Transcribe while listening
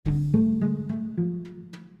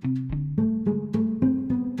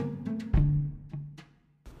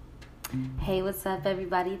Hey, what's up,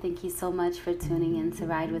 everybody? Thank you so much for tuning in to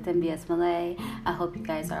Ride with MBS Malay. I hope you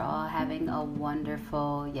guys are all having a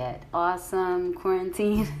wonderful yet awesome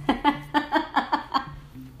quarantine.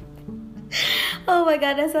 Oh my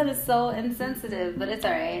god, that sounded so insensitive, but it's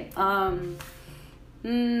alright.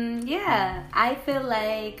 Yeah, I feel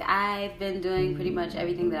like I've been doing pretty much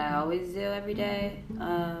everything that I always do every day.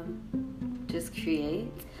 Just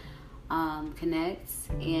create. Connect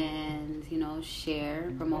and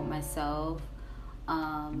share, promote myself,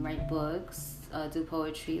 write books, do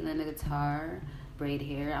poetry, lend a guitar, braid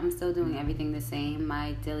hair. I'm still doing everything the same.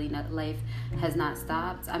 My daily life has not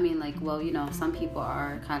stopped. I mean, some people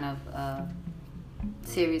are kind of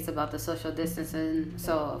serious about the social distancing,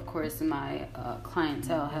 so of course my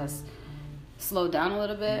clientele has slowed down a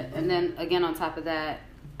little bit. And then again, on top of that,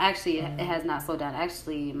 actually it has not slowed down.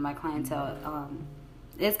 Actually, my clientele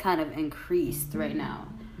it's kind of increased right now,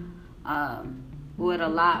 with a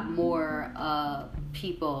lot more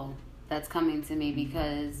people that's coming to me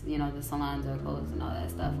because the salons are closed and all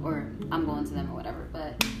that stuff, or I'm going to them or whatever.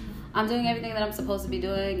 But I'm doing everything that I'm supposed to be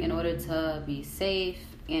doing in order to be safe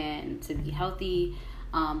and to be healthy,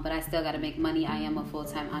 but I still got to make money. I am a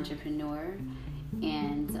full-time entrepreneur,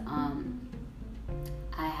 and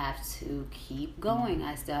I have to keep going.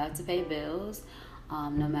 I still have to pay bills.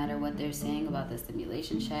 No matter what they're saying about the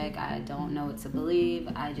stimulation check, I don't know what to believe.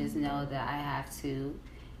 I just know that I have to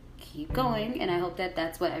keep going, and I hope that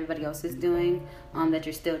that's what everybody else is doing, that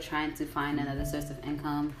you're still trying to find another source of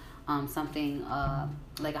income, something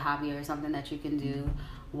like a hobby or something that you can do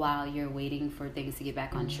while you're waiting for things to get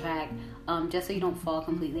back on track, just so you don't fall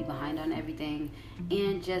completely behind on everything,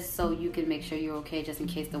 and just so you can make sure you're okay just in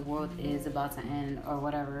case the world is about to end or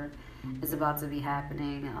whatever is about to be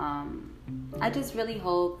happening. I just really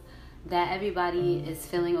hope that everybody is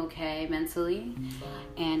feeling okay mentally,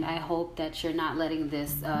 and I hope that you're not letting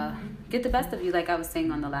this get the best of you, like I was saying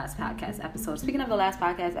on the last podcast episode. Speaking of the last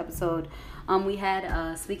podcast episode, we had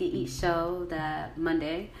a Speak and Eat show that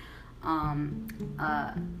Monday.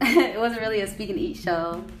 It wasn't really a Speak and Eat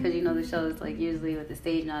show because the show is like usually with the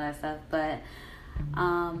stage and all that stuff, but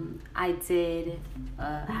I did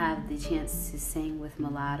have the chance to sing with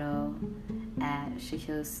Mulatto at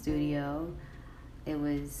Shaquille's studio. It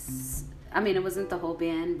wasn't the whole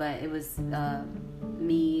band, but it was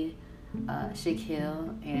me,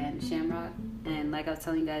 Shaquille, and Shamrock. And like I was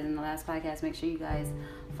telling you guys in the last podcast, make sure you guys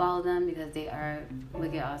follow them because they are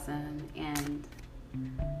wicked awesome. And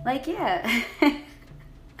yeah.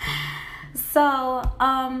 So,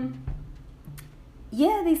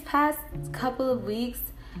 these past couple of weeks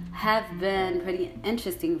have been pretty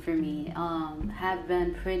interesting for me, have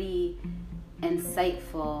been pretty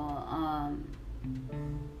insightful,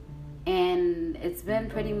 and it's been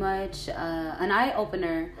pretty much an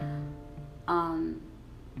eye-opener. I've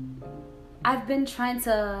been trying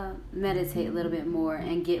to meditate a little bit more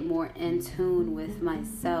and get more in tune with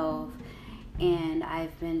myself, and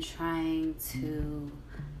I've been trying to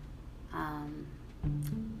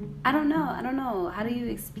I don't know. How do you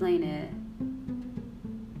explain it?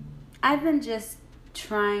 I've been just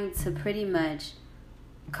trying to pretty much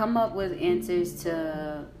come up with answers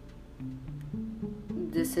to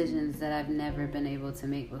decisions that I've never been able to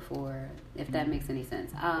make before, if that makes any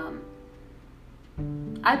sense.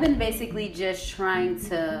 I've been basically just trying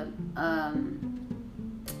to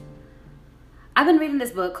I've been reading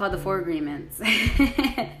this book called The Four Agreements.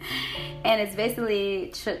 And it's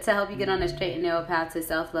basically to help you get on a straight and narrow path to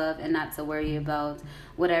self-love and not to worry about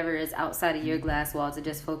whatever is outside of your glass wall, to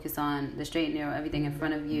just focus on the straight and narrow, everything in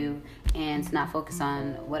front of you, and to not focus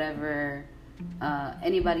on whatever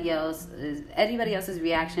anybody else's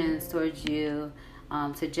reactions towards you,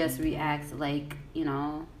 to just react like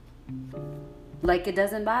it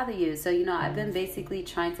doesn't bother you. So, I've been basically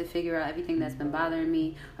trying to figure out everything that's been bothering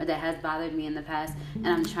me or that has bothered me in the past, and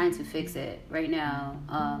I'm trying to fix it right now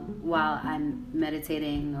while I'm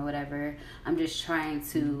meditating or whatever. I'm just trying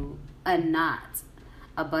to unknot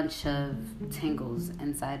a bunch of tangles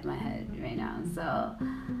inside my head right now. So,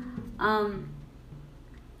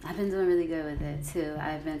 I've been doing really good with it, too.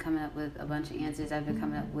 I've been coming up with a bunch of answers. I've been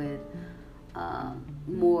coming up with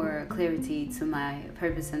more clarity to my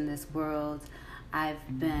purpose in this world.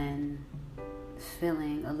 I've been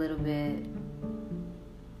feeling a little bit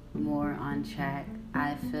more on track.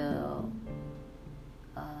 I feel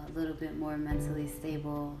a little bit more mentally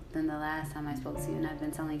stable than the last time I spoke to you, and I've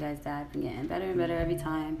been telling you guys that I've been getting better and better every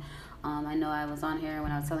time. I know I was on here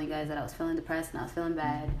when I was telling you guys that I was feeling depressed and I was feeling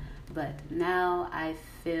bad, but now I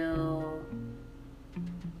feel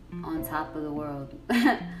on top of the world.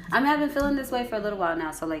 I've been feeling this way for a little while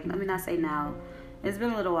now, so let me not say now. It's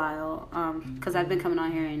been a little while, because I've been coming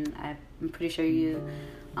on here, and I'm pretty sure you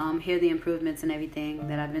hear the improvements and everything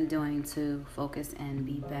that I've been doing to focus and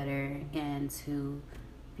be better and to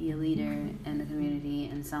be a leader in the community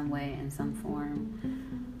in some way, in some form.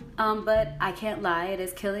 But I can't lie, it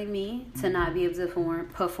is killing me to not be able to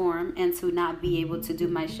perform and to not be able to do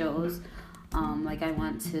my shows like I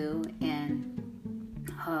want to. And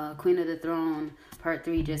Queen of the Throne Part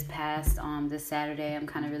 3 just passed this Saturday. I'm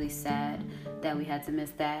kind of really sad that we had to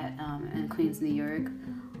miss that in Queens, New York.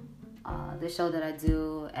 The show that I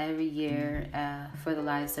do every year for the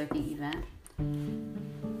live circuit event.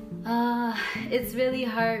 It's really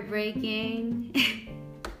heartbreaking.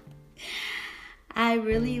 I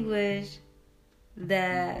really wish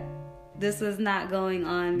that this was not going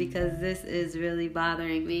on because this is really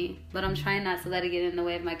bothering me. But I'm trying not to let it get in the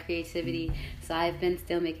way of my creativity. So I've been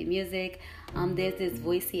still making music. There's this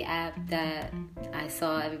Voicey app that I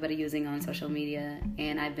saw everybody using on social media,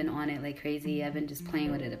 and I've been on it like crazy. I've been just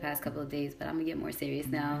playing with it the past couple of days, but I'm gonna get more serious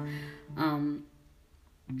now.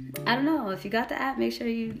 I don't know. If you got the app, make sure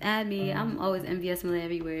you add me. I'm always MVS Malay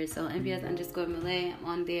everywhere. So MVS_Malay. I'm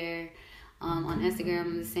on there. On Instagram,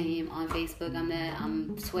 I'm the same. On Facebook, I'm that.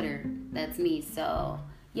 On Twitter, that's me. So,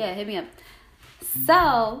 yeah, hit me up.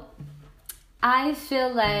 So, I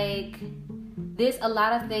feel like there's a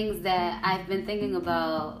lot of things that I've been thinking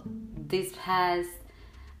about these past,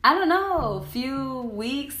 I don't know, few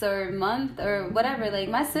weeks or month or whatever. Like,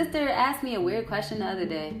 my sister asked me a weird question the other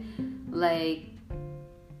day. Like,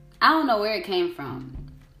 I don't know where it came from.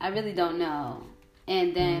 I really don't know.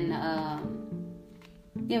 And then,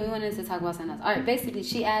 yeah, we wanted to talk about something else. All right, basically,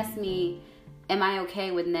 she asked me, am I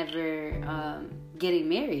okay with never getting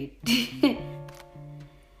married?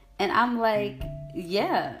 And I'm like,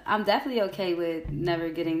 yeah, I'm definitely okay with never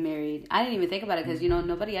getting married. I didn't even think about it because,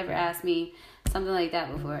 nobody ever asked me something like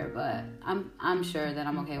that before. But I'm sure that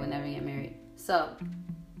I'm okay with never getting married. So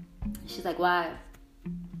she's like, why?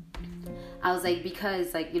 I was like,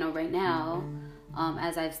 because, right now,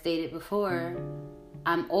 as I've stated before,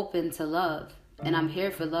 I'm open to love. And I'm here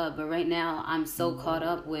for love, but right now I'm so caught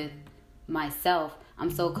up with myself. I'm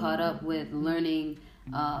so caught up with learning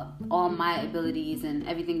all my abilities and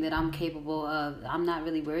everything that I'm capable of. I'm not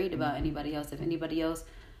really worried about anybody else. If anybody else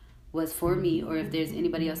was for me, or if there's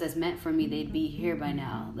anybody else that's meant for me, they'd be here by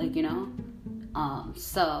now.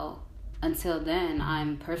 So until then,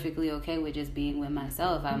 I'm perfectly okay with just being with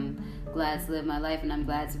myself. I'm glad to live my life, and I'm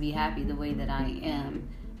glad to be happy the way that I am,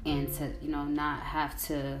 and to not have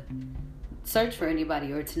to search for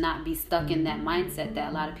anybody, or to not be stuck in that mindset that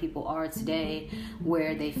a lot of people are today,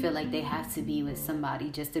 where they feel like they have to be with somebody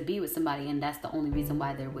just to be with somebody, and that's the only reason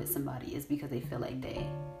why they're with somebody, is because they feel like they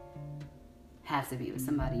have to be with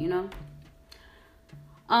somebody, I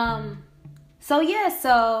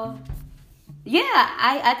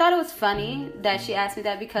thought it was funny that she asked me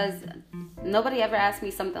that, because nobody ever asked me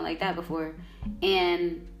something like that before,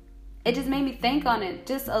 and it just made me think on it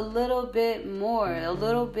just a little bit more, a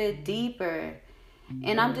little bit deeper.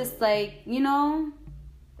 And I'm just like,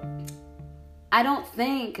 I don't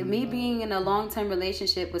think me being in a long-term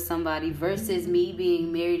relationship with somebody versus me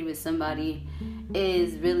being married with somebody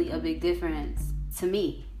is really a big difference to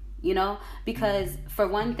me, Because for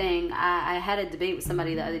one thing, I had a debate with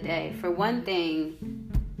somebody the other day. For one thing,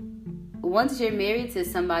 once you're married to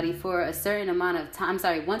somebody for a certain amount of time,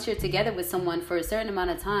 once you're together with someone for a certain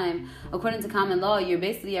amount of time, according to common law, you're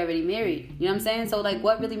basically already married. You know what I'm saying? So,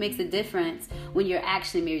 what really makes a difference when you're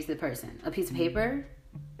actually married to the person? A piece of paper?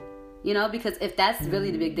 Because if that's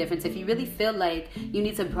really the big difference, if you really feel like you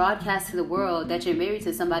need to broadcast to the world that you're married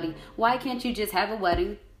to somebody, why can't you just have a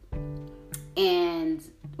wedding and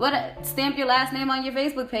stamp your last name on your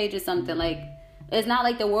Facebook page or something? It's not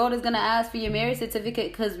like the world is going to ask for your marriage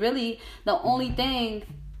certificate, because really the only thing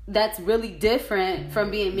that's really different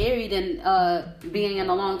from being married and being in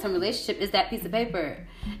a long-term relationship is that piece of paper,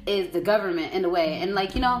 is the government in a way. And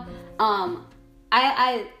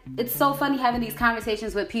it's so funny having these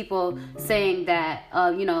conversations with people saying that,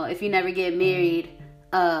 if you never get married,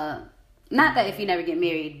 not that if you never get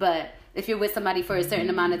married, but if you're with somebody for a certain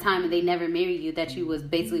amount of time and they never marry you, that you was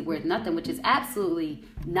basically worth nothing, which is absolutely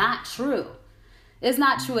not true. It's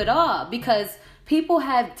not true at all, because people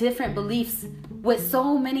have different beliefs with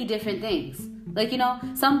so many different things.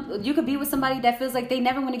 You could be with somebody that feels like they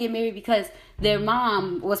never want to get married because their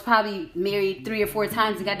mom was probably married 3 or 4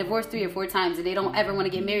 times and got divorced 3 or 4 times, and they don't ever want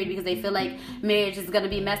to get married because they feel like marriage is going to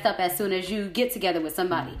be messed up as soon as you get together with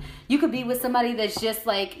somebody. You could be with somebody that's just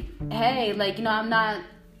like, hey, I'm not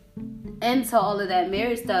into all of that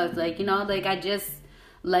marriage stuff. I just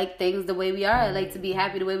like things the way we are. I like to be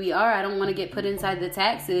happy the way we are. I don't want to get put inside the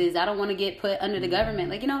taxes. I don't want to get put under the government.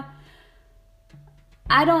 Like,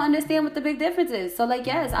 I don't understand what the big difference is. So, like,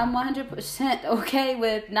 yes, I'm 100% okay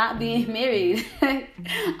with not being married. I'm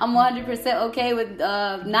 100% okay with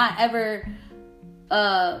not ever,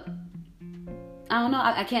 I don't know,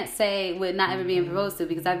 I can't say with not ever being proposed to,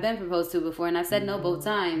 because I've been proposed to before and I've said no both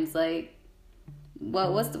times. Like,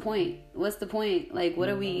 well, what's the point? What's the point? Like, what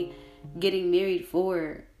are we getting married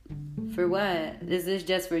for? For what? Is this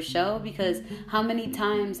just for show? Because how many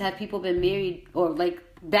times have people been married, or like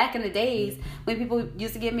back in the days when people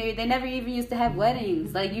used to get married, they never even used to have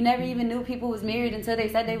weddings. Like, you never even knew people was married until they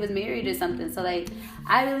said they was married or something. So, like,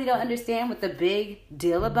 I really don't understand what the big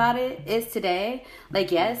deal about it is today.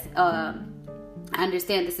 Like, yes, I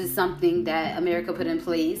understand this is something that America put in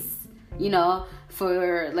place,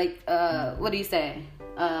 for like, what do you say?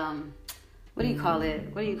 What do you call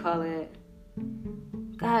it?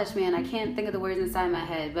 Gosh, man, I can't think of the words inside my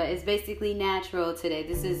head, but it's basically natural today.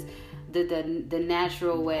 This is the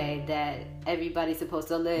natural way that everybody's supposed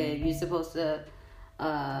to live. You're supposed to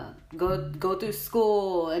go through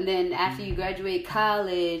school, and then after you graduate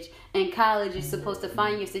college, and college you're supposed to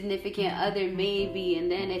find your significant other maybe, and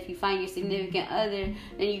then if you find your significant other,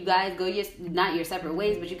 then you guys go not your separate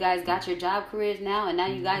ways, but you guys got your job careers now, and now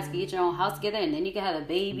you guys can get your own house together, and then you can have a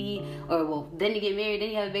baby, or then you get married, then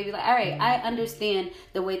you have a baby. Like, all right, I understand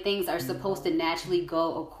the way things are supposed to naturally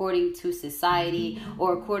go according to society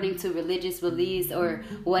or according to religious beliefs or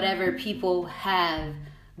whatever people have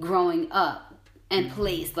growing up and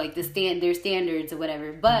placed, like their standards or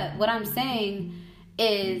whatever. But what I'm saying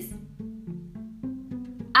is,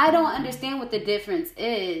 I don't understand what the difference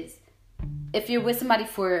is if you're with somebody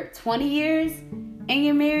for 20 years and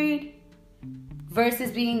you're married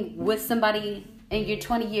versus being with somebody and you're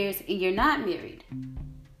 20 years and you're not married.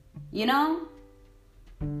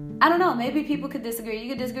 I don't know. Maybe people could disagree. You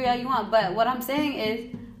could disagree all you want. But what I'm saying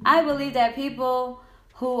is, I believe that people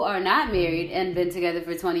who are not married and been together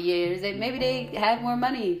for 20 years, maybe they have more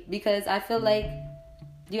money, because I feel like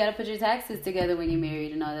you got to put your taxes together when you're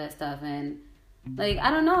married and all that stuff. And, like,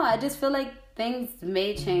 I don't know. I just feel like things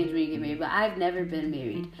may change when you get married, but I've never been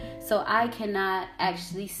married. So I cannot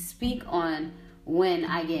actually speak on when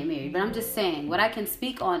I get married. But I'm just saying, what I can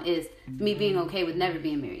speak on is me being okay with never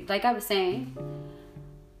being married. Like I was saying,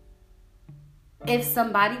 if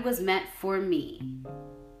somebody was meant for me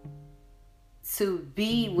to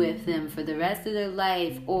be with them for the rest of their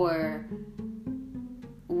life or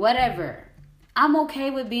whatever, I'm okay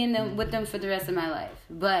with being with them for the rest of my life.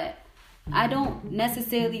 But I don't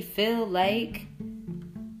necessarily feel like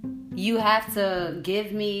you have to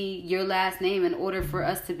give me your last name in order for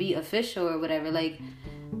us to be official or whatever. Like,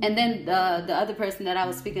 and then the other person that I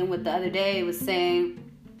was speaking with the other day was saying,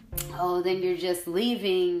 oh, then you're just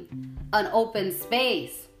leaving an open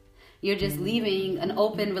space. You're just leaving an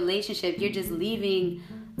open relationship. You're just leaving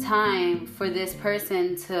time for this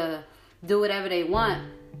person to do whatever they want.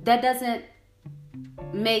 That doesn't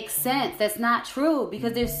make sense. That's not true,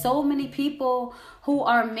 because there's so many people who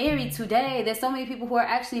are married today. There's so many people who are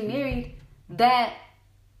actually married that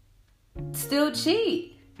still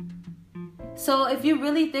cheat. So if you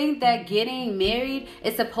really think that getting married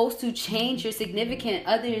is supposed to change your significant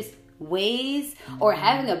other's ways, or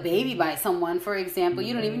having a baby by someone, for example,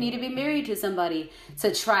 you don't even need to be married to somebody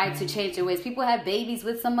to try to change their ways. People have babies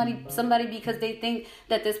with somebody because they think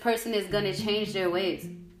that this person is going to change their ways.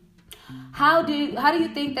 How do you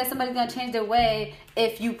think that somebody's going to change their way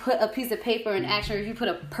if you put a piece of paper in action, or if you put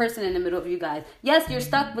a person in the middle of you guys? Yes, you're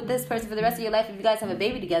stuck with this person for the rest of your life if you guys have a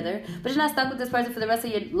baby together, but you're not stuck with this person for the rest of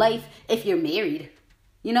your life if you're married.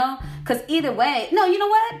 Because either way, no, you know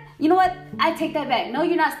what? I take that back. No,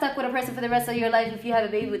 you're not stuck with a person for the rest of your life if you have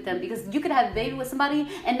a baby with them, because you could have a baby with somebody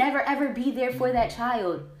and never ever be there for that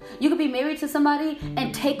child. You could be married to somebody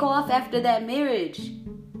and take off after that marriage.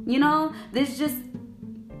 There's just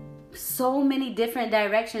so many different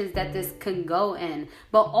directions that this can go in.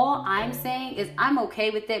 But all I'm saying is I'm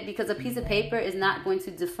okay with it, because a piece of paper is not going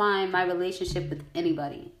to define my relationship with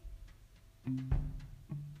anybody.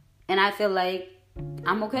 And I feel like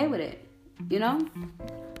I'm okay with it,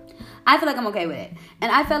 I feel like I'm okay with it.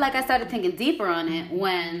 And I felt like I started thinking deeper on it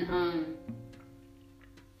when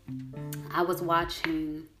I was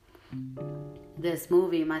watching this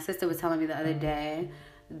movie. My sister was telling me the other day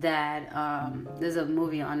that there's a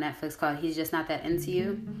movie on Netflix called He's Just Not That Into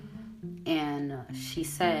You. And she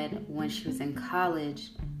said when she was in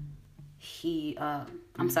college,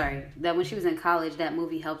 that when she was in college, that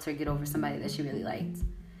movie helped her get over somebody that she really liked.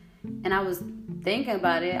 And I was thinking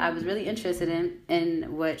about it. I was really interested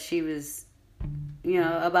in what she was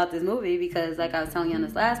about this movie because, like I was telling you on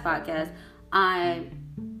this last podcast,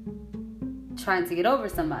 I'm trying to get over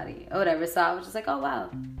somebody or whatever. So I was just like, oh,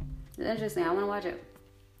 wow. It's interesting. I want to watch it.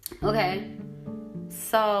 Okay.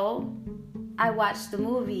 So I watched the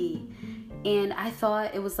movie. And I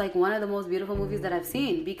thought it was like one of the most beautiful movies that I've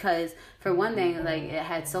seen because, for one thing, like it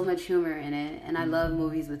had so much humor in it, and I love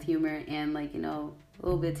movies with humor and like a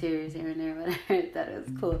little bit tears here and there. Whatever, that was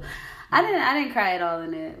cool. I didn't cry at all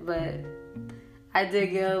in it, but I did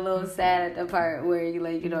get a little sad at the part where you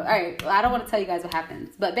all right. Well, I don't want to tell you guys what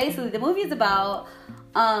happens, but basically the movie is about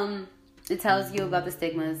it tells you about the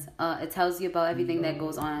stigmas. It tells you about everything that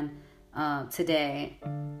goes on today.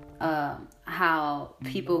 How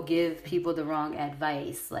people give people the wrong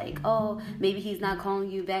advice, like, oh, maybe he's not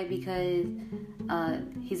calling you back because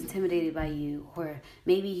he's intimidated by you, or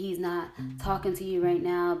maybe he's not talking to you right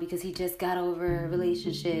now because he just got over a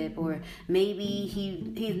relationship, or maybe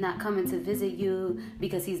he's not coming to visit you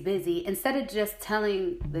because he's busy. Instead of just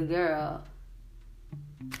telling the girl,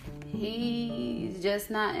 he's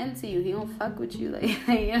just not into you, he don't fuck with you, like,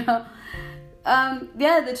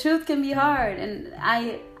 the truth can be hard. And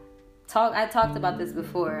I talked about this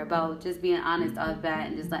before, about just being honest off the bat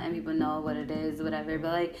and just letting people know what it is, whatever.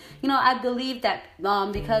 But like, I believe that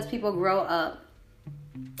because people grow up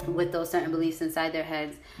with those certain beliefs inside their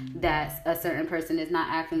heads, that a certain person is not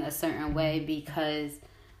acting a certain way because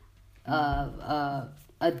of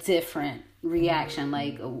a different reaction.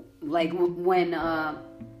 Like when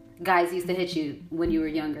guys used to hit you when you were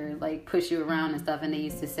younger, like push you around and stuff, and they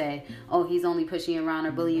used to say, oh, he's only pushing you around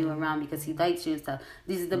or bullying you around because he likes you and stuff.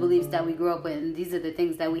 These are the beliefs that we grew up with, and these are the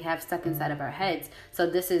things that we have stuck inside of our heads. So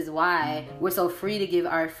this is why we're so free to give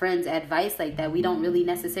our friends advice like that. We don't really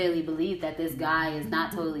necessarily believe that this guy is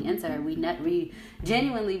not totally into her. We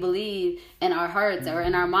genuinely believe in our hearts or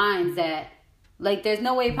in our minds that, like, there's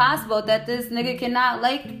no way possible that this nigga cannot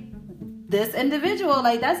like this individual.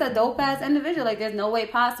 Like, that's a dope ass individual. Like, there's no way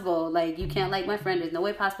possible, like, you can't like my friend. There's no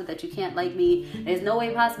way possible that you can't like me. There's no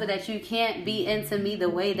way possible that you can't be into me the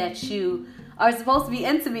way that you are supposed to be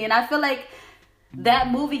into me. And I feel like that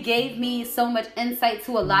movie gave me so much insight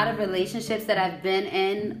to a lot of relationships that I've been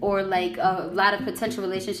in, or like a lot of potential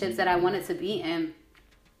relationships that I wanted to be in.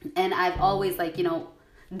 And I've always, like,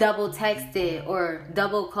 double texted or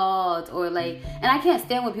double called, or like, and I can't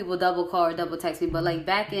stand when people double call or double text me, but like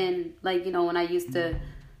back in, like, when I used to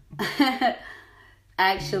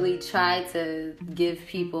actually try to give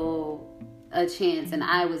people a chance and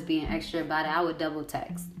I was being extra about it, I would double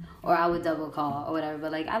text or I would double call or whatever.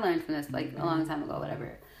 But like, I learned from this like a long time ago,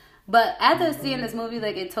 whatever. But after seeing this movie,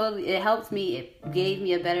 like, it helped me. It gave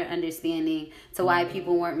me a better understanding to why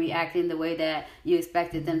people weren't reacting the way that you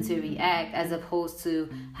expected them to react, as opposed to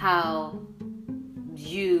how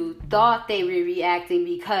you thought they were reacting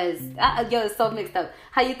because, it's so mixed up.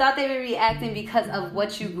 How you thought they were reacting because of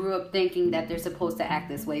what you grew up thinking that they're supposed to act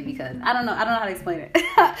this way because. I don't know how to explain it.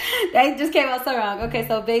 That just came out so wrong. Okay,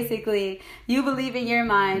 so basically, you believe in your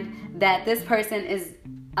mind that this person is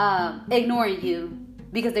ignoring you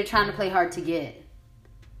because they're trying to play hard to get.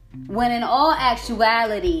 When in all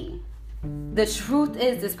actuality, the truth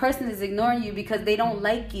is this person is ignoring you because they don't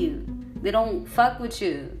like you. They don't fuck with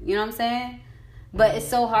you. You know what I'm saying? But it's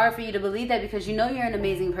so hard for you to believe that because you're an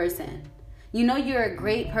amazing person. You're a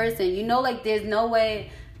great person. Like, there's no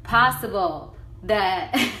way possible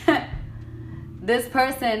that this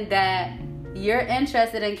person that you're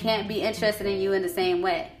interested in can't be interested in you in the same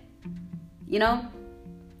way.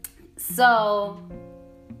 So,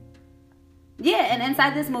 yeah, and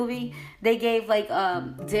inside this movie, they gave like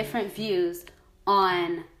different views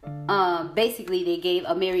on, basically they gave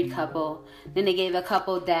a married couple, then they gave a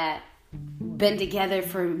couple that been together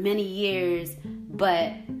for many years,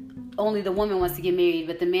 but only the woman wants to get married,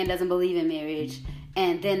 but the man doesn't believe in marriage.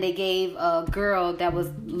 And then they gave a girl that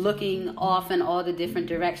was looking off in all the different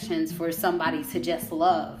directions for somebody to just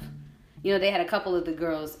love. They had a couple of the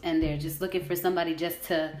girls and they're just looking for somebody just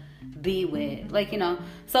to be with, like,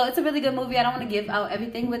 so it's a really good movie. I don't want to give out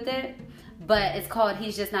everything with it, but it's called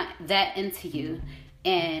He's Just Not That Into You.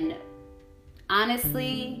 And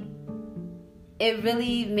honestly, it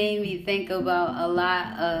really made me think about a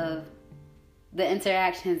lot of the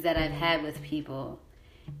interactions that I've had with people,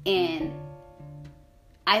 and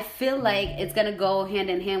I feel like it's gonna go hand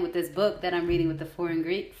in hand with this book that I'm reading with the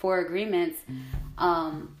Four Agreements,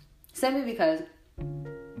 simply because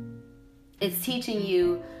it's teaching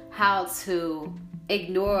you how to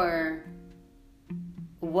ignore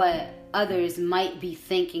what others might be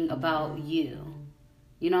thinking about you.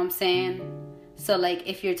 You know what I'm saying? So, like,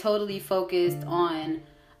 if you're totally focused on,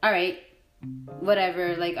 all right,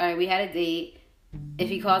 whatever, like, all right, we had a date, If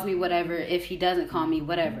he calls me, whatever. If he doesn't call me,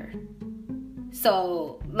 whatever.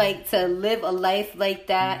 So, like, to live a life like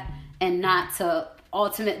that and not to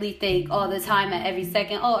ultimately think all the time at every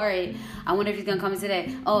second, oh, all right, I wonder if he's going to call me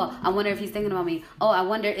today. Oh, I wonder if he's thinking about me. Oh, I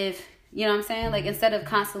wonder if, you know what I'm saying? Like, instead of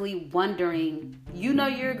constantly wondering, you know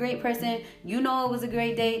you're a great person. You know it was a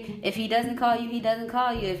great day. If he doesn't call you, he doesn't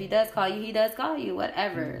call you. If he does call you, he does call you.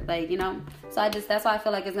 Whatever. Like, you know? So that's why I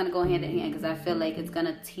feel like it's going to go hand in hand. Because I feel like it's going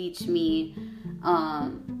to teach me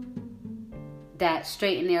that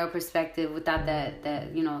straight and narrow perspective without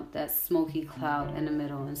that you know, that smoky cloud in the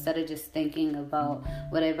middle. Instead of just thinking about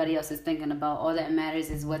what everybody else is thinking about, all that matters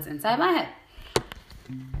is what's inside my head.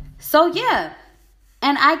 So, yeah.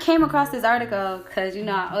 And I came across this article because, you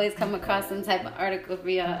know, I always come across some type of article for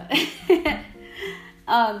y'all.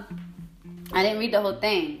 I didn't read the whole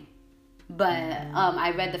thing, but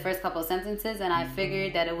I read the first couple of sentences, and I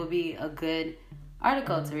figured that it would be a good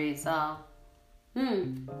article to read. So,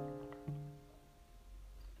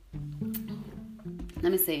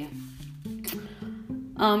 let me see.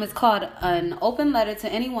 It's called An Open Letter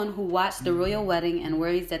to Anyone Who Watched the Royal Wedding and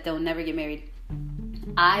Worries That They'll Never Get Married.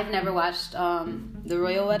 I've never watched the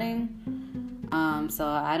Royal Wedding, so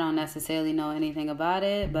I don't necessarily know anything about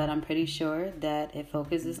it, but I'm pretty sure that it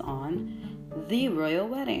focuses on the Royal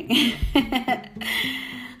Wedding.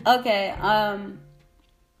 Okay,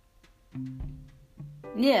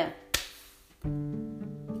 yeah.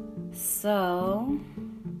 So,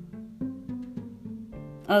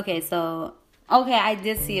 okay, I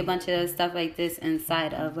did see a bunch of stuff like this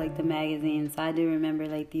inside of, like, the magazine. So I do remember,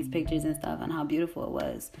 like, these pictures and stuff and how beautiful it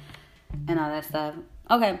was and all that stuff.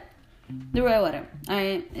 Okay, the Royal Wedding. All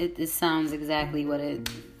right, it sounds exactly what it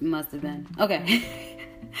must have been. Okay.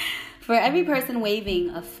 For every person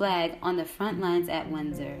waving a flag on the front lines at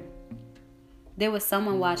Windsor, there was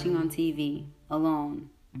someone watching on TV, alone,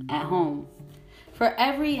 at home. For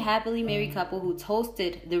every happily married couple who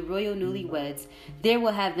toasted the royal newlyweds, there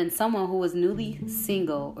will have been someone who was newly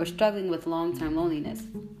single or struggling with long-term loneliness.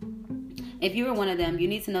 If you were one of them, you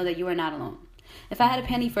need to know that you are not alone. If I had a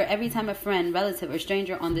penny for every time a friend, relative, or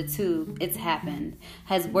stranger on the tube, it's happened,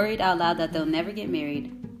 has worried out loud that they'll never get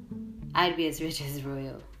married, I'd be as rich as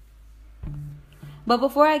royal. But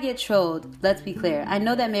before I get trolled, let's be clear. I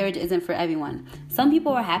know that marriage isn't for everyone. Some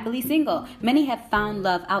people are happily single. Many have found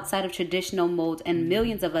love outside of traditional molds, and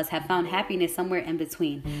millions of us have found happiness somewhere in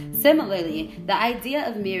between. Similarly, the idea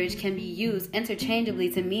of marriage can be used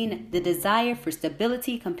interchangeably to mean the desire for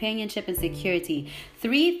stability, companionship, and security.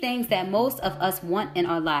 3 things that most of us want in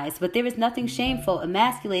our lives, but there is nothing shameful,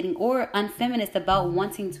 emasculating, or unfeminist about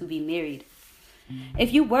wanting to be married.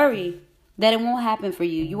 If you worry that it won't happen for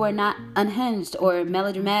you, you are not unhinged or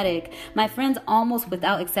melodramatic. My friends, almost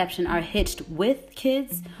without exception, are hitched with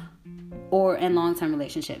kids or in long-term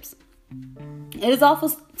relationships. It is awful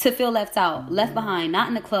to feel left out, left behind, not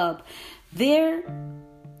in the club. They are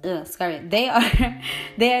there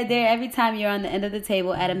every time you're on the end of the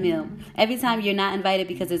table at a meal. Every time you're not invited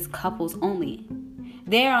because it's couples only.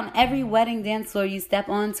 They're on every wedding dance floor you step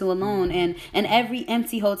onto alone, and every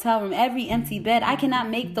empty hotel room, every empty bed. I cannot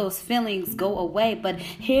make those feelings go away, but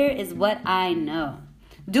here is what I know.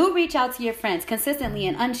 Do reach out to your friends consistently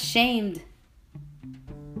and unshamed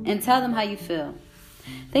and tell them how you feel.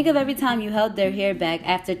 Think of every time you held their hair back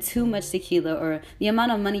after too much tequila, or the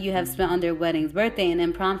amount of money you have spent on their weddings, birthday, and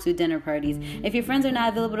impromptu dinner parties. If your friends are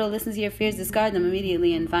not available to listen to your fears, discard them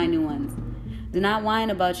immediately and find new ones. Do not whine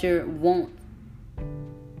about your won't.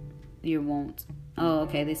 Oh,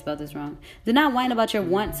 okay, they spelled this wrong. Do not whine about your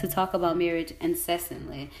want to talk about marriage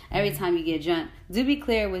incessantly. Every time you get drunk, do be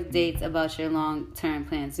clear with dates about your long-term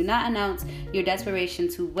plans. Do not announce your desperation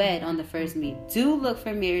to wed on the first meet. Do look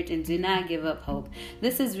for marriage and do not give up hope.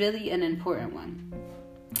 This is really an important one.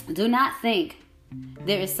 Do not think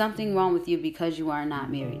there is something wrong with you because you are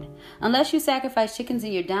not married. Unless you sacrifice chickens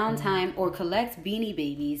in your downtime or collect Beanie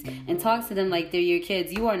Babies and talk to them like they're your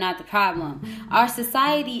kids, you are not the problem. Our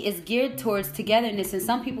society is geared towards togetherness, and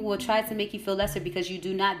some people will try to make you feel lesser because you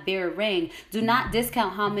do not bear a ring. Do not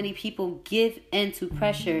discount how many people give in to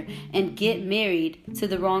pressure and get married to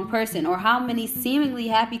the wrong person, or how many seemingly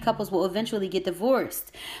happy couples will eventually get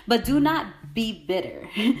divorced. But do not be bitter.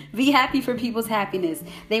 Be happy for people's happiness.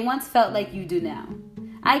 They once felt like you do now.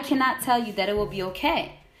 I cannot tell you that it will be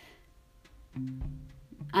okay.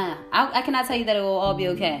 I cannot tell you that it will all be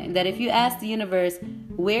okay. That if you ask the universe,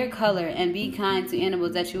 wear color and be kind to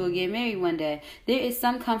animals, that you will get married one day. There is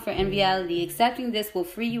some comfort in reality. Accepting this will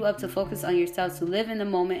free you up to focus on yourself, to live in the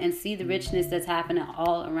moment and see the richness that's happening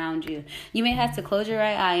all around you. You may have to close your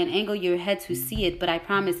right eye and angle your head to see it, but I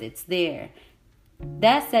promise it's there.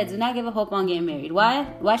 That said, do not give up hope on getting married. Why?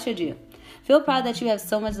 Why should you? Feel proud that you have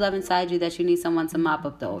so much love inside you that you need someone to mop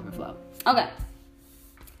up the overflow. Okay.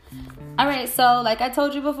 All right, so like I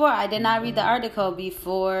told you before, I did not read the article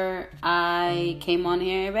before I came on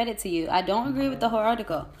here and read it to you. I don't agree with the whole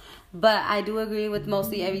article, but I do agree with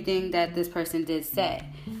mostly everything that this person did say.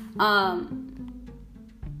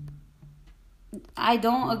 I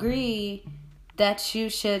don't agree that you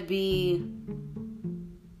should be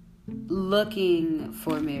looking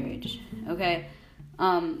for marriage, okay?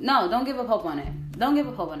 No, don't give up hope on it. Don't give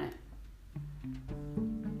up hope on it.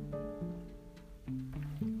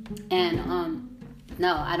 And,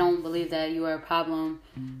 no, I don't believe that you are a problem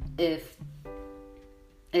if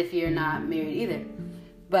you're not married either.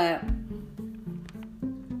 But,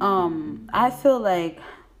 I feel like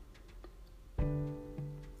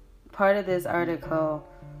part of this article,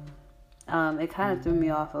 it kind of threw me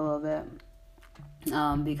off a little bit.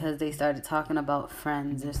 Because they started talking about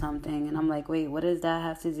friends or something. And I'm like, wait, what does that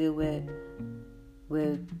have to do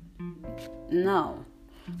with no.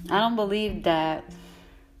 I don't believe that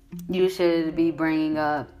you should be bringing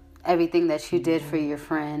up everything that you did for your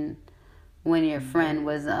friend when your friend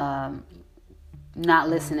was not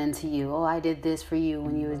listening to you. Oh, I did this for you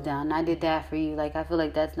when you was down. I did that for you. Like, I feel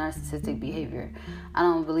like that's narcissistic behavior. I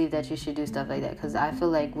don't believe that you should do stuff like that, because I feel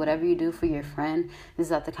like whatever you do for your friend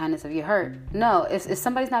is out the kindness of your heart. No, if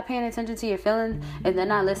somebody's not paying attention to your feelings, if they're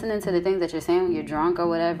not listening to the things that you're saying when you're drunk or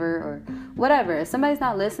whatever, if somebody's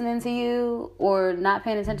not listening to you or not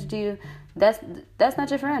paying attention to you, that's not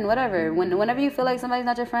your friend, whatever. Whenever you feel like somebody's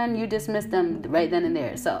not your friend, you dismiss them right then and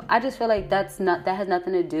there. So I just feel like that has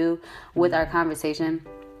nothing to do with our conversation.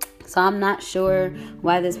 So I'm not sure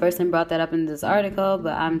why this person brought that up in this article,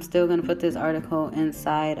 but I'm still going to put this article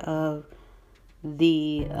inside of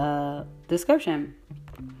the description.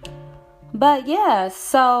 But yeah,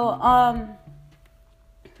 so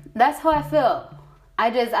that's how I feel.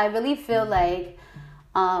 I really feel like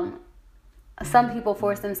some people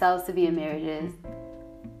force themselves to be in marriages,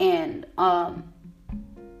 and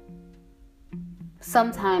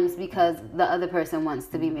sometimes because the other person wants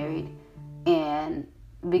to be married, and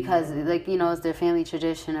because, like, you know, it's their family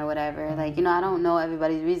tradition or whatever. Like, you know, I don't know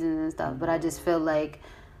everybody's reasons and stuff, but I just feel like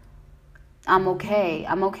I'm okay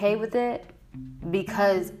with it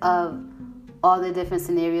because of all the different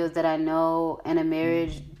scenarios that I know in a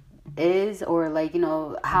marriage is, or like, you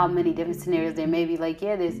know, how many different scenarios there may be. Like,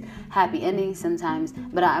 yeah, there's happy endings sometimes,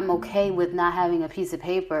 but I'm okay with not having a piece of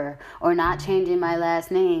paper or not changing my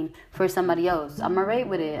last name for somebody else. I'm alright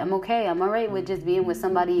with it. I'm okay. I'm alright with just being with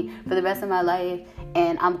somebody for the rest of my life,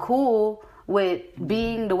 and I'm cool with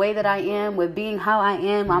being the way that I am, with being how I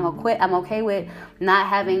am. I'm okay with not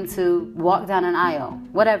having to walk down an aisle.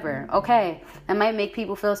 Whatever. Okay. It might make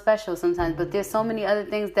people feel special sometimes, but there's so many other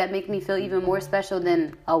things that make me feel even more special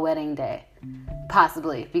than a wedding day.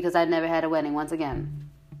 Possibly, because I never had a wedding, once again.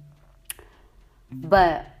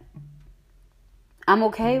 But I'm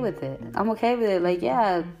okay with it. Like,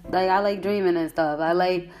 yeah, like, I like dreaming and stuff. I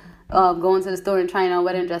like going to the store and trying on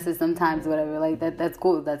wedding dresses sometimes, whatever. Like, that's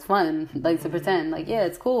cool. That's fun. Like, to pretend. Like, yeah,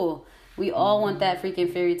 it's cool. We all want that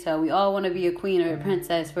freaking fairy tale. We all want to be a queen or a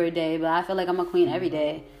princess for a day, but I feel like I'm a queen every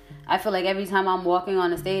day. I feel like every time I'm walking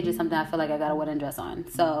on a stage or something, I feel like I got a wedding dress on.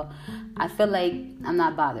 So I feel like I'm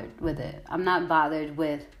not bothered with it. I'm not bothered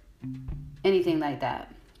with anything like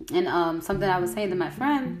that. And something I was saying to my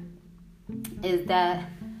friend is that,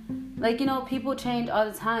 like, you know, people change all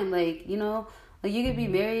the time. Like, you know, like, you could be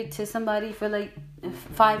married to somebody for like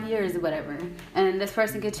 5 years or whatever, and this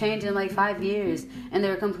person could change in like 5 years, and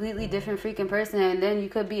they're a completely different freaking person, and then you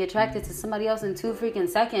could be attracted to somebody else in 2 freaking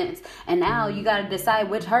seconds, and now you gotta decide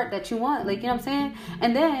which heart that you want. Like, you know what I'm saying?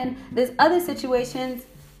 And then there's other situations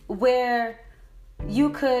where you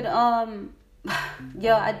could I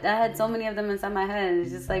had so many of them inside my head, and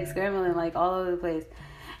it's just like scrambling like all over the place.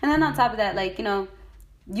 And then on top of that, like, you know,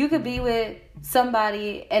 you could be with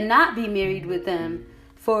somebody and not be married with them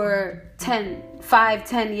for 10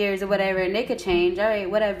 years or whatever, and they could change, all right,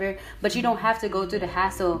 whatever, but you don't have to go through the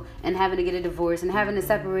hassle and having to get a divorce and having to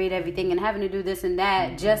separate everything and having to do this and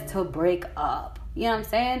that just to break up. You know what I'm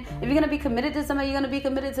saying? If you're going to be committed to somebody, you're going to be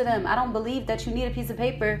committed to them. I don't believe that you need a piece of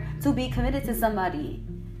paper to be committed to somebody.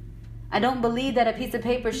 I don't believe that a piece of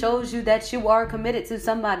paper shows you that you are committed to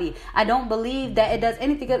somebody. I don't believe that it does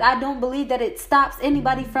anything, because I don't believe that it stops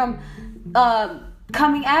anybody from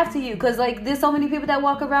coming after you. Because, like, there's so many people that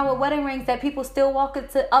walk around with wedding rings that people still walk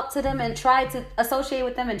up to them and try to associate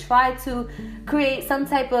with them and try to create some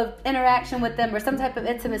type of interaction with them or some type of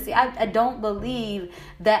intimacy. I don't believe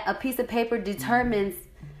that a piece of paper determines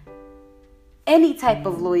any type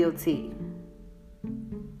of loyalty.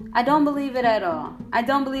 I don't believe it at all. I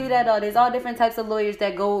don't believe it at all. There's all different types of lawyers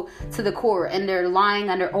that go to the court and they're lying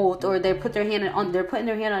under oath, or they're putting their hand on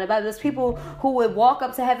the Bible. There's people who would walk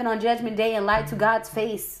up to heaven on Judgment Day and lie to God's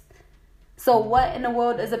face. So what in the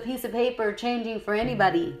world is a piece of paper changing for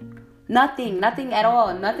anybody? Nothing at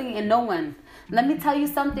all. Nothing and no one. Let me tell you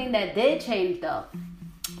something that did change though.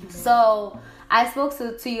 So I spoke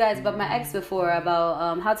to you guys about my ex before,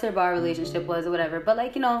 about how terrible our relationship was or whatever. But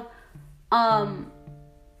like, in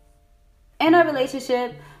our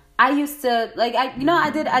relationship, I used to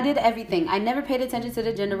I did everything. I never paid attention to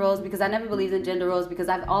the gender roles because I never believed in gender roles, because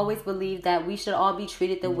I've always believed that we should all be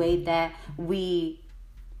treated the way that we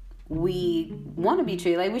want to be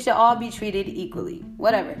treated. Like, we should all be treated equally.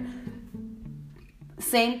 Whatever.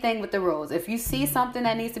 Same thing with the roles. If you see something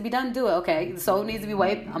that needs to be done, do it. Okay, the stove needs to be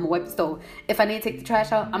wiped, I'm gonna wipe the stove. If I need to take the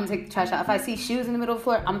trash out, I'm gonna take the trash out. If I see shoes in the middle of the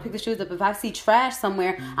floor, I'm gonna pick the shoes up. If I see trash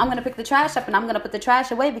somewhere, I'm gonna pick the trash up and I'm gonna put the trash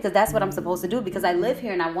away, because that's what I'm supposed to do, because I live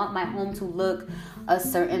here and I want my home to look a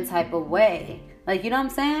certain type of way. Like, you know what I'm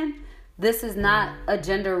saying? This is not a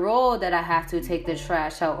gender role that I have to take the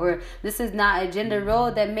trash out, or this is not a gender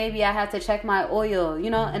role that maybe I have to check my oil,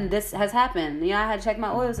 and this has happened. I had to check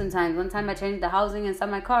my oil sometimes. One time I changed the housing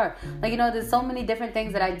inside my car. Like, there's so many different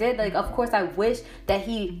things that I did. Like, of course, I wish that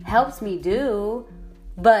he helps me do,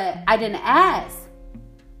 but I didn't ask.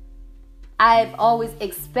 I've always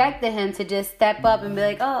expected him to just step up and be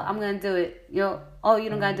like, oh, I'm going to do it. Oh,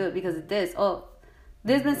 you don't got to do it because of this. Oh,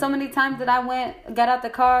 there's been so many times that I got out the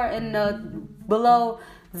car in below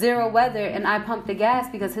zero weather and I pumped the gas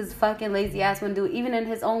because his fucking lazy ass wouldn't do it, even in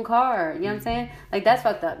his own car. You know what I'm saying? Like, that's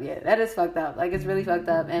fucked up. Yeah, that is fucked up. Like, it's really fucked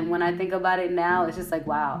up. And when I think about it now, it's just like,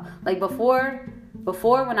 wow. Like, before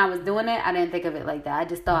when I was doing it, I didn't think of it like that. I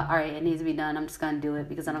just thought, all right, it needs to be done. I'm just going to do it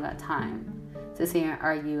because I don't got time to sit here and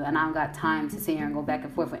argue. And I don't got time to sit here and go back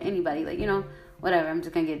and forth with anybody. Like, whatever. I'm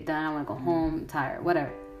just going to get it done. I want to go home. I'm tired.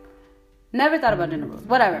 Whatever. Never thought about gender roles.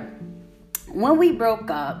 Whatever. When we broke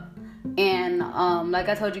up, and like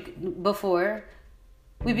I told you before,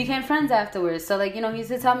 we became friends afterwards. So, like, he used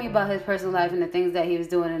to tell me about his personal life and the things that he was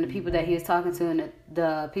doing and the people that he was talking to and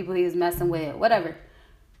the people he was messing with, whatever.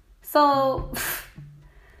 So,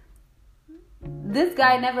 this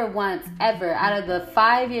guy never once, ever, out of the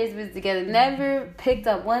 5 years we was together, never picked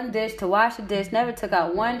up one dish to wash a dish, never took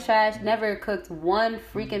out one trash, never cooked one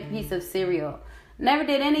freaking piece of cereal. Never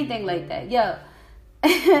did anything like that. Yo.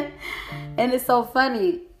 And it's so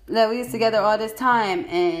funny that we was together all this time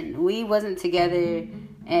and we wasn't together.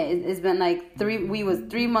 And it's been like 3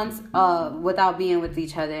 months without being with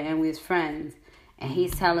each other, and we was friends. And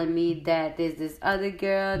he's telling me that there's this other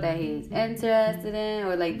girl that he's interested in,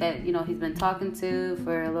 or like that, he's been talking to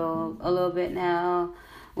for a little bit now,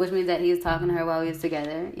 which means that he was talking to her while we was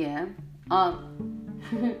together. Yeah.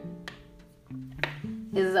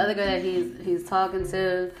 There's this other girl that he's talking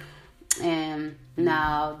to, and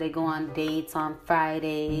now they go on dates on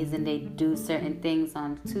Fridays, and they do certain things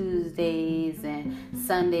on Tuesdays, and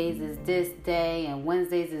Sundays is this day, and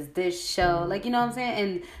Wednesdays is this show. Like, you know what I'm saying?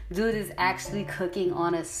 And dude is actually cooking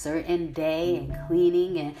on a certain day and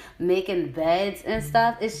cleaning and making beds and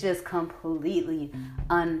stuff. It's just completely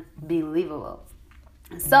unbelievable.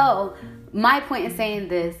 So, my point in saying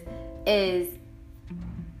this is,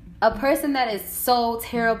 a person that is so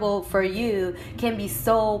terrible for you can be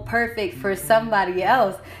so perfect for somebody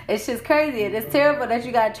else. It's just crazy. And it's terrible that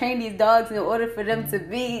you gotta train these dogs in order for them to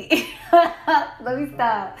be. Let me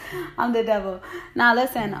stop. I'm the devil. Nah,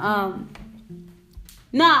 listen. I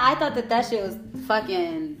thought that shit was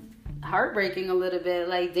fucking heartbreaking a little bit.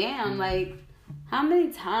 Like, damn, like, how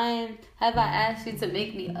many times have I asked you to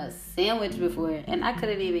make me a sandwich before? And I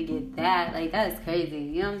couldn't even get that. Like, that is crazy.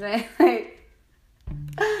 You know what I'm saying? Like,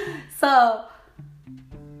 so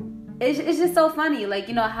it's just so funny, like,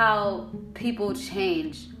 how people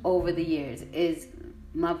change over the years is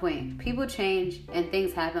my point. People change and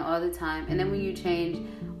things happen all the time, and then when you change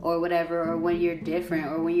or whatever, or when you're different,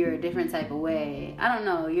 or when you're a different type of way, I don't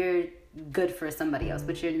know, you're good for somebody else,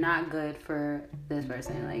 but you're not good for this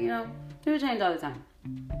person. Like, people change all the time.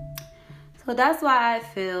 So that's why I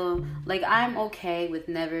feel like I'm okay with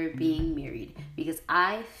never being married, because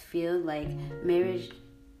I feel like marriage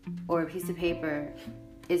or a piece of paper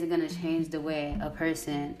isn't going to change the way a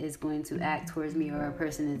person is going to act towards me, or a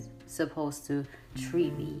person is supposed to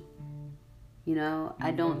treat me.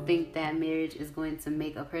 I don't think that marriage is going to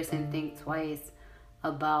make a person think twice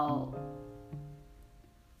about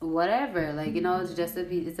whatever. Like, it's just a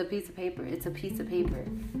piece of paper. It's a piece of paper.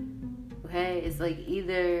 Okay? It's like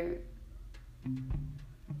either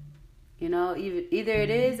either it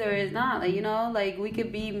is or it's not. Like, like, we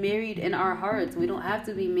could be married in our hearts. We don't have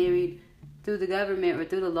to be married through the government or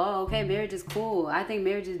through the law. Okay, marriage is cool. I think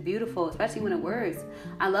marriage is beautiful, especially when it works.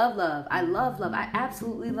 I love love. I love love. I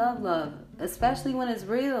absolutely love love, especially when it's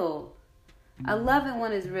real. I love it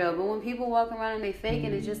when it's real. But when people walk around and they fake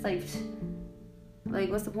and it's just like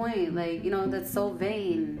what's the point? Like, you know, that's so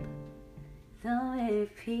vain. So many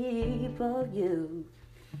people you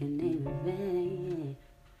can name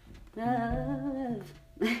love.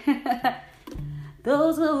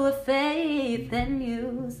 Those who have faith in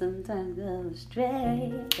you sometimes go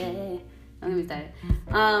astray. Let me start.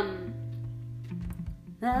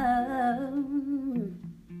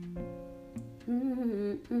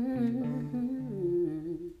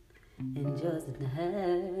 And just it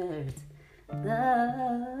hurts.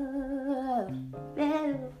 Love,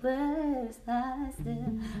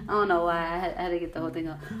 I don't know why I had to get the whole thing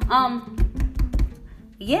up.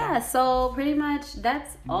 Yeah, so pretty much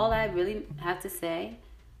that's all I really have to say.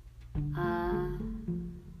 I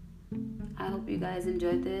hope you guys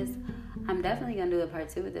enjoyed this. I'm definitely going to do a part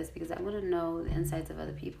 2 with this because I want to know the insights of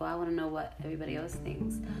other people. I want to know what everybody else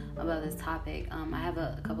thinks about this topic. I have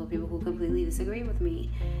a couple of people who completely disagree with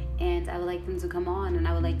me, and I would like them to come on, and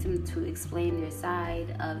I would like them to explain their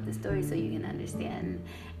side of the story so you can understand,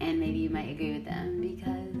 and maybe you might agree with them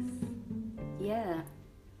because, yeah.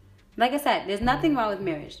 Like I said, there's nothing wrong with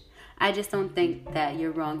marriage. I just don't think that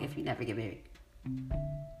you're wrong if you never get married.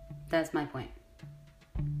 That's my point.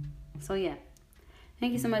 So, yeah.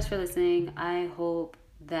 Thank you so much for listening. I hope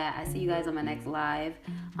that I see you guys on my next live,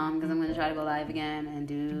 because I'm going to try to go live again and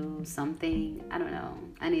do something. I don't know.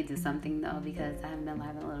 I need to do something, though, because I haven't been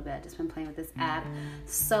live in a little bit. I've just been playing with this app.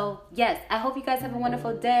 So, yes, I hope you guys have a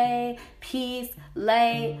wonderful day. Peace,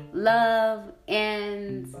 light, love,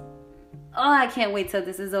 and I can't wait till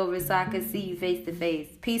this is over so I can see you face to face.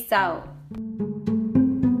 Peace out.